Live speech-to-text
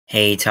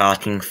Hey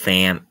Talking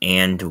Fam,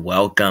 and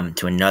welcome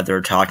to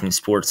another Talking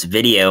Sports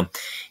video.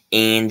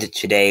 And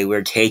today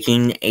we're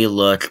taking a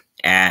look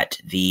at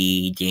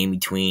the game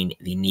between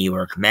the New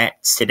York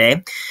Mets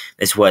today.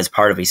 This was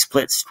part of a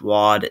split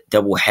squad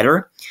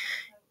doubleheader,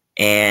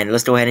 and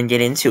let's go ahead and get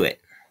into it.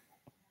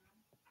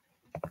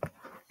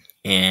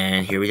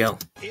 And here we go.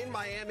 In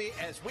Miami,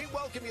 as we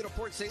welcome you to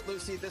Port St.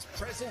 Lucie, this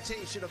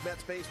presentation of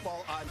Mets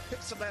baseball on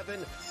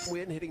 6-11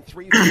 win, hitting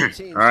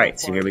 314. All right,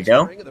 so here we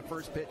go. The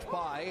first pitch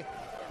by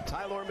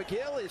Tyler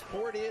McGill is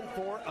poured in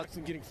for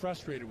and getting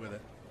frustrated with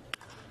it.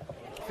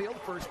 Field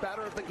first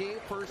batter of the game,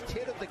 first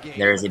hit of the game.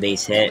 There's a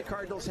base hit. The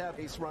Cardinals have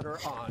base runner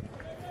on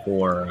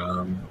for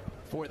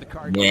the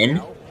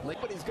win.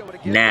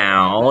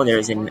 Now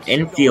there's an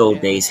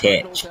infield base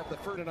hit.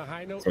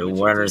 So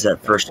runners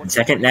at first and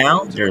second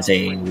now. There's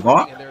a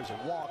walk.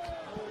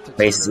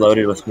 Bases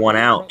loaded with one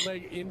out.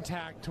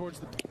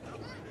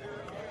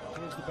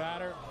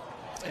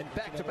 And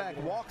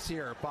back-to-back walks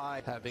here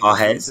by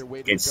Alhez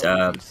gets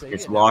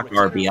walked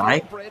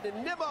RBI.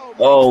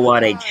 Oh,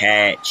 what a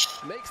catch!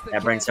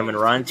 That brings someone to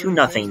run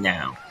 2-0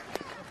 now.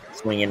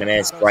 Swing and a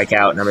miss.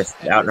 Strikeout number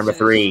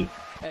 3.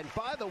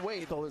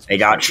 They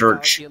got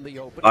Church.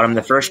 Bottom of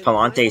the first.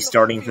 Palante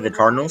starting for the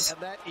Cardinals.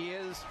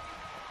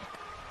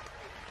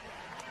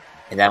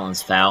 And that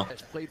one's foul.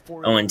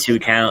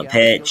 0-2 count.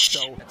 Pitch.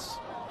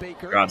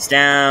 Drops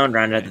down.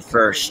 Round out the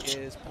first.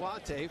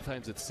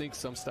 Sometimes it sinks,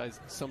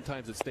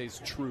 sometimes it stays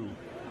true.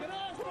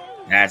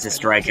 That's a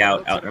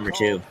strikeout. Out number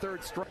 2.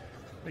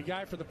 The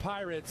guy for the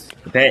Pirates.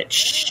 The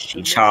pitch.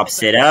 He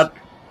chops it up.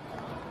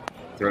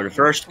 Throw to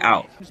first.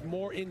 Out.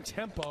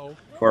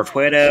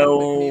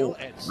 Corfuedo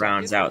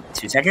rounds out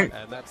to second.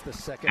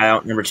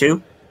 Out number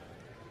 2.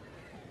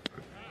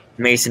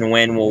 Mason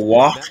Wynn will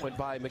walk. That one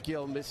by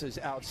McGill misses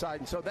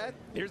outside, and so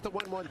here's the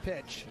 1-1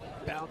 pitch.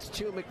 Bounce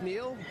to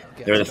McNeil.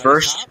 They're the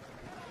first.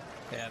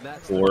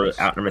 For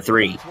out number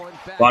 3.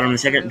 Bottom of the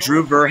second,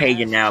 Drew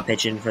Verhagen now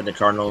pitching for the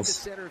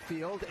Cardinals.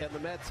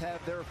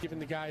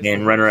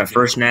 And runner at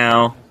first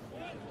now.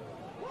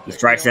 He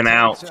strikes him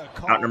out.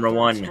 Out number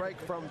 1.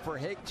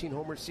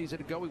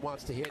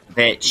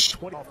 Pitch.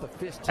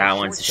 That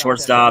one's the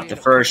shortstop. The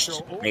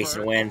first.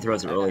 Mason Wynn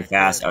throws it really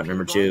fast. Out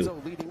number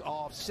 2.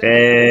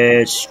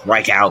 Pitch.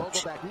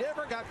 Strikeout.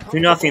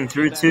 2-0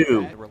 through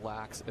 2.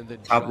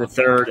 Top of the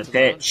third. A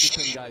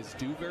pitch.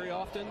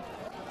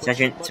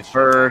 Second to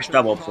first.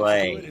 Double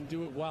play.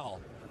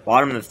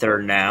 Bottom of the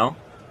third now.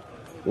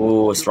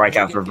 Ooh, a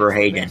strikeout for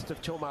Verhagen.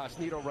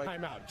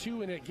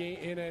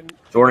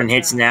 Jordan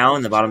hits now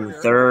in the bottom of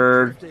the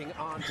third.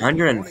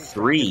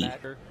 103.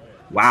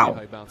 Wow.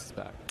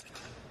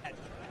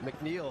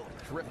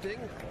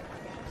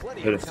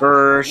 For the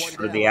first,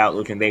 for the out,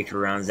 Luke and Baker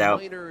rounds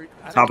out.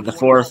 Top of the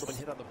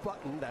fourth.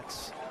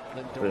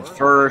 For the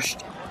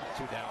first,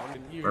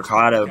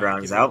 Mercado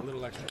rounds out.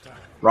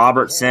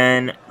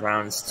 Robertson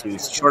rounds to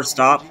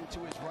shortstop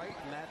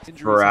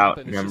for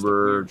out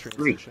number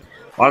 3.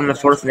 Bottom of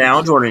the fourth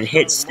now, Jordan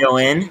hits still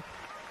in.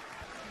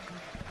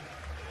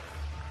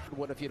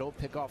 What if you don't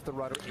pick off the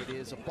runner? It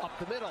is up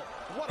the middle.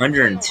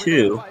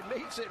 102.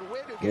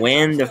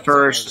 Win the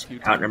first,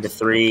 out number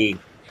 3.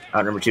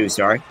 Out number 2,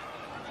 sorry.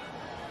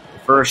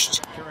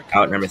 First,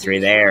 out number 3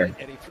 there.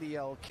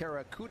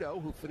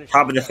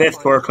 Top of the fifth,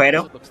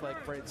 Corfuedo.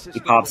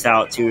 He pops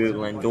out to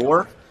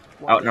Lindor.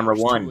 Out number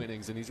 1.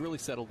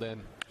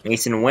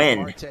 Mason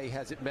Wynn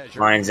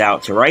lines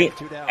out to right.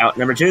 Out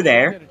number 2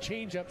 there.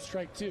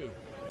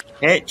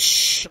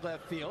 Pitch.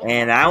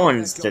 And that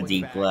one's to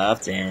deep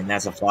left, and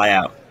that's a fly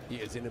out.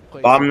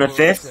 Bottom of the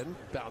fifth.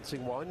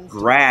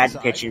 Brad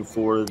pitching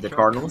for the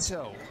Cardinals.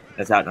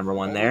 That's out number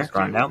 1 there.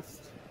 Ground out.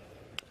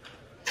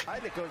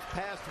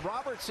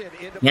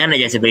 And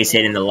gets a base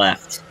hit in the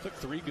left.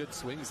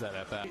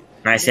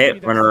 Nice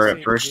hit. Runner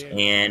at first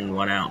and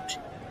 1 out.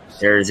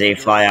 There's a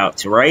fly out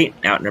to right.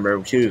 Out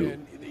number 2.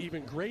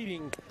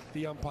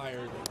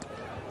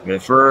 For the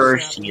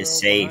first, he is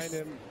safe.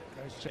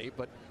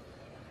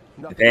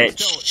 The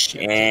pitch,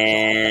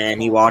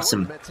 and he walks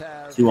him.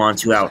 2 on,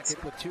 2 outs.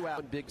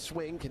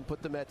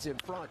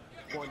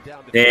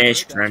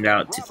 Pitch, ground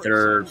out to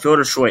third.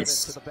 Fielder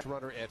choice.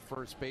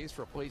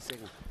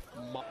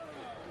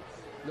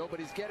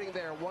 Nobody's getting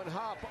there. 1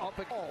 hop up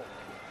a goal.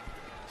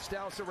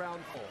 Stouse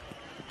around full.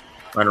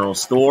 Runner will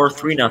score.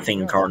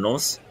 3-0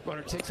 Cardinals.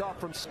 Runner takes off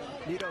from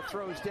Nito,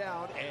 throws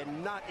down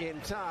and not in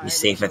time. He's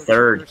safe at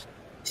third.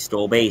 He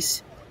stole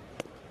base.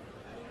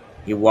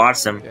 He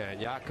walks him.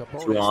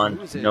 2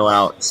 on, no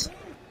outs.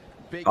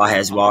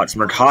 Alhez walks.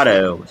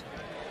 Mercado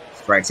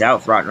strikes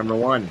out for out number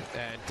 1.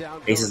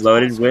 Bases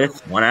loaded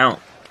with 1 out.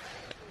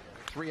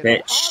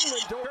 Pitch.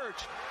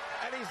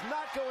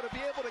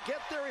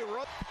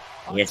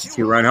 He gets a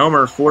 2-run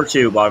homer.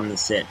 4-2. Bottom of the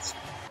 6th.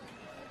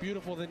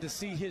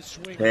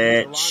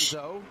 Pitch.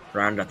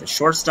 Round out the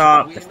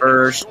shortstop. The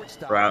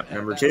first for out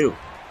number 2.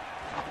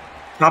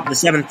 Top of the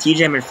 7th.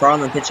 TJ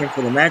McFarland pitching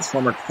for the Mets.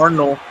 Former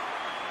Cardinal.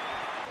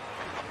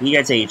 He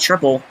gets a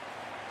triple.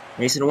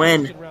 Mason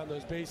Wynn.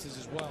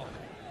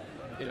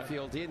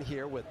 Infield in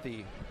here with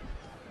the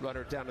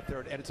runner down to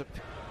third, and it's a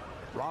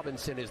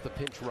Robinson is the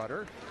pinch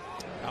runner.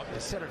 Out in the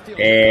center field.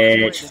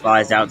 Pitch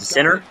flies out to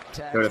center.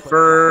 Go to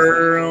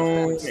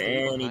first,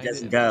 and he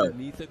doesn't go.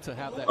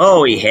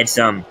 Oh, he hits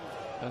him.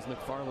 As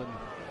McFarland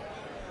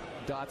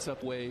dots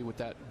up way with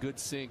that good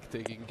sink,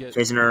 they can get.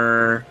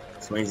 Kisner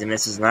swings and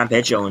misses on that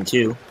pitch,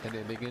 0-2. And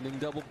then beginning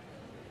double.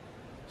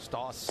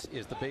 Stoss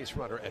is the base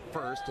runner at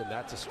first, and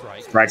that's a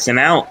strike. Strikes him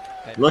out.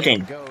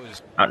 Looking.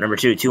 Out number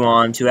 2, 2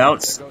 on, 2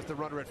 outs. Goes the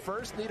runner at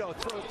first. Nito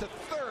throws to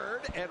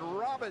third, and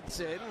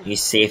Robinson.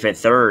 He's safe at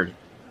third.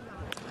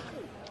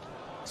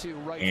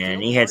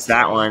 And he hits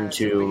that one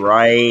to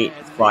right,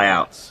 fly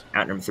out.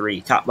 Out number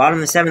 3. Bottom of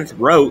the 7th,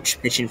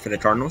 Roach pitching for the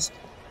Cardinals.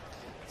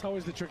 It's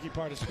always the tricky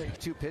part of spring.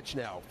 2 pitch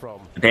now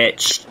from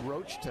Pitch.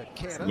 Roach to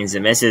Canna. Swings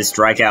and misses,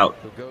 strikeout.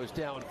 Who goes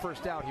down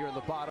first out here in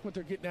the bottom. What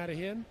they're getting out of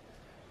him.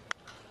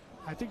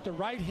 I think the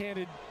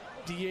right-handed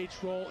DH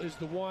role is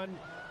the one.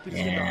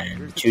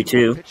 And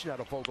 2-2.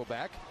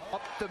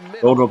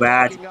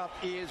 Vogelback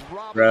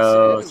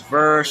throws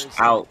first,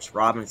 out.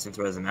 Robinson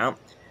throws him out.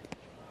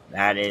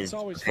 That is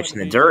pitch in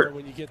the dirt.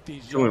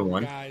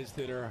 2-1. Guys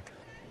that are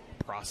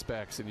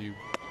prospects, and you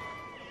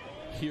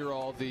hear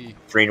all the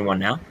 3-1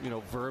 now.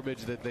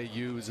 Verbiage that they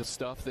use of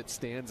stuff that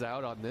stands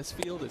out on this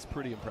field is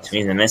pretty impressive.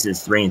 Swings and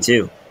misses,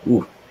 3-2.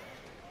 Ooh.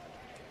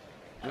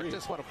 I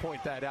just want to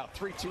point that out.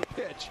 3-2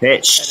 pitch.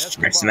 Pitch.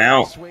 Strikes him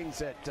out.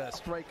 Swings at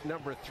strike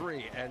number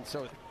 3. And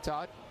so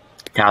Todd.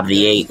 Top of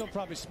the 8th.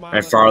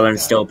 McFarland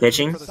still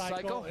pitching.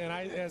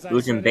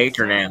 Losing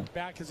Baker now.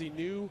 Back because he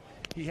knew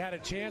he had a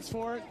chance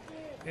for it.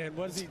 And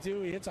what does he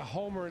do? He hits a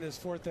homer in his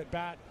 4th at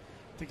bat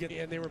to get.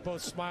 And they were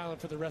both smiling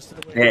for the rest of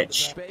the way.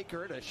 Pitch.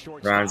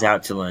 Rounds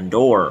out to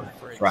Lindor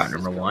for out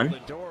number 1.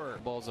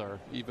 Balls are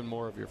even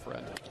more of your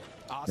friend.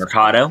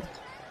 Mercado.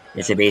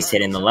 It's a base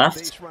hit in the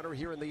left.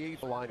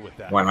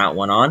 1 out,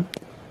 1 on.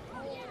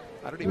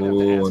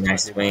 Ooh,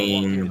 nice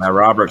swing by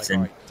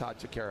Robertson.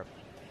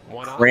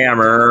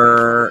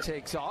 Kramer.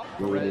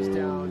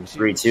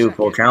 3-2,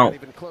 full count.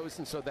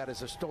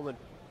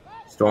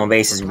 Stolen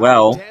base as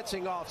well.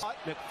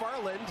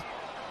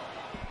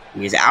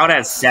 He's out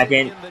at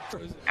second.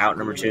 Out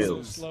number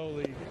 2.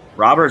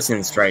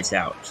 Robertson strikes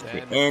out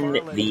to end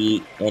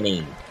the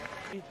inning.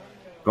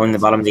 Going to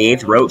the bottom of the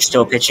 8th, Roach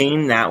still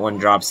pitching. That one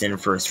drops in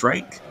for a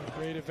strike.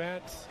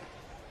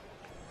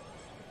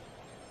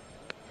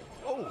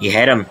 You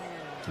hit him.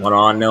 1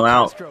 on, no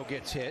out.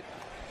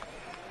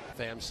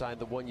 Pham signed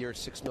the 1-year,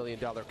 $6 million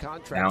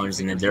contract. That one's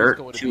in the dirt.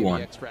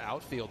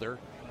 2-1.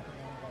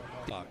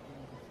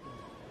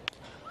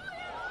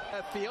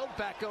 Field,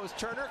 back goes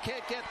Turner,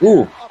 can't get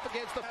up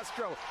against the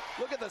Astro.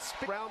 Look at the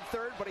round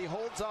third, but he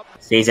holds up.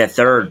 Stays at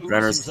third.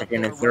 Runner's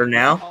second and third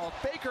now.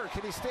 Baker,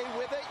 can he stay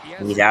with it?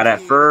 Yes, he's out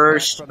at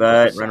first,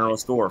 but runner will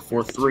score.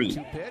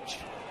 4-3.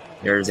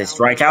 There's a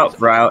strikeout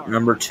for out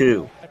number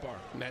 2.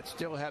 Mets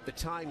still have the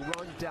tying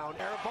run down.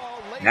 Air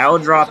ball. That will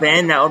drop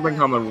in. That will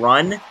become a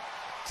run.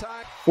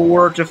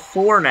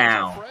 4-4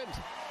 now.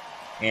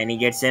 And he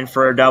gets in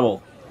for a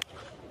double.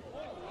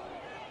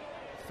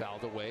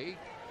 Fouled away.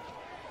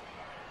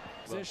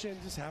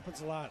 Just happens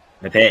a lot.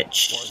 The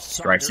pitch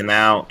strikes him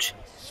out.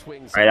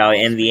 Right out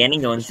in the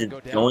inning, going to the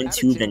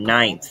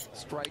 9th.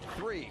 Strike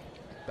 3.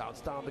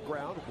 Bounced on the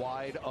ground,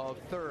 wide of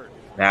third.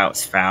 That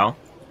was foul.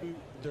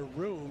 The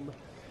room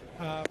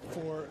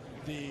for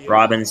the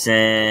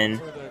Robinson.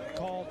 For the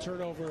call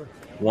turnover.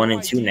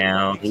 1-2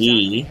 now.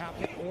 He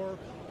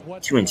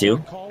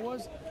 2-2. Call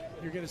was.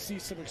 You're going to see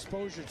some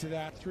exposure to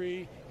that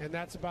 3, and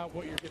that's about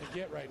what you're going to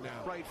get right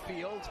now. Right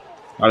field.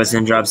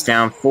 Robinson drops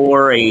down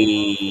for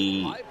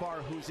a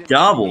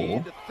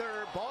double.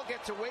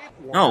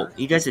 No,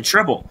 he gets a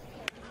triple.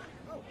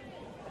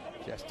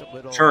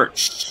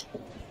 Church.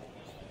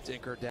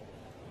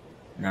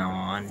 Now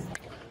on.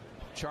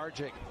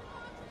 Charging.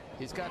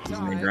 He's got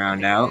in the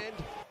ground out.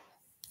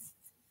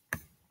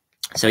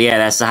 So yeah,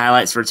 that's the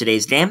highlights for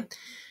today's game.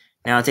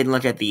 Now taking a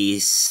look at the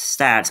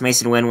stats.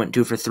 Mason Wynn went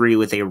 2 for 3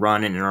 with a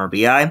run and an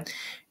RBI.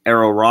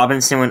 Errol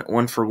Robinson went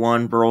 1 for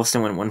 1.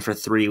 Burleson went 1 for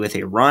 3 with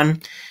a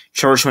run.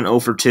 Church went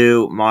 0 for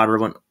 2. Modder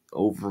went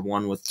 0 for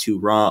 1 with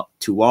 2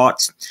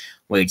 walks.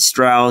 Wade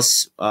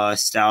Strauss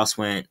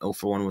went 0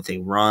 for 1 with a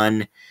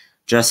run.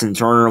 Justin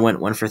Turner went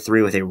 1 for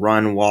 3 with a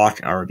run, walk,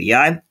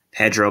 RBI.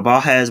 Pedro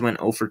Baez went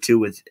 0 for 2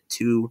 with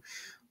 2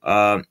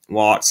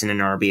 walks and an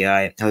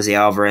RBI. Jose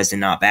Alvarez did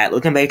not bat.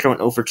 Lucan Baker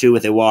went 0 for 2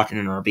 with a walk and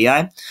an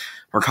RBI.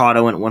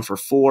 Mercado went 1 for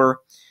 4.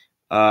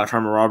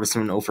 Tarmer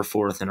Robertson went 0 for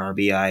 4 with an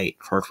RBI.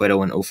 Carquedo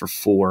went 0 for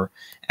 4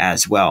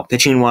 as well.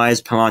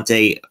 Pitching-wise,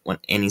 Palante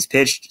went innings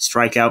pitched,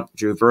 strikeout.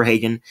 Drew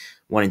Verhagen,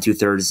 1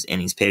 2/3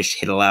 innings pitched,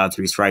 hit allowed,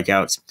 3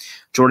 strikeouts.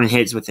 Jordan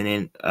Hicks with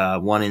an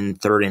 1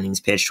 1/3 innings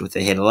pitched with a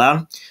hit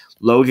allowed.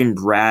 Logan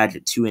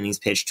Brad, 2 innings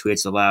pitched, 2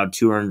 hits allowed,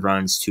 2 earned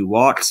runs, 2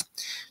 walks.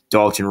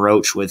 Dalton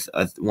Roach with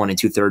 1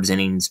 2/3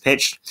 innings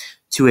pitched,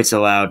 2 hits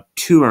allowed,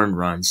 2 earned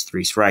runs,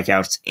 3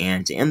 strikeouts.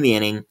 And to end the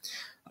inning,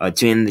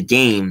 to end the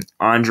game,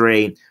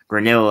 Andre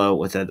Granillo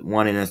with a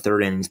 1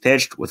 1/3 innings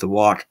pitched with a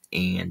walk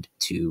and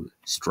 2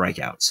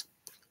 strikeouts.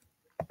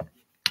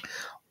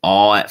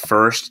 All at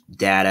first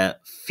data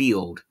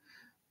field.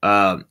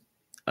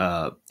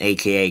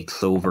 aka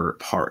Clover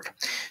Park.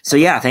 So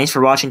yeah, thanks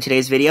for watching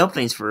today's video.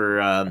 Thanks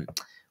for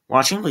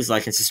watching. Please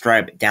like and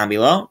subscribe down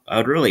below. I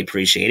would really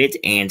appreciate it.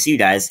 And see you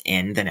guys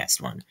in the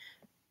next one.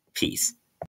 Peace.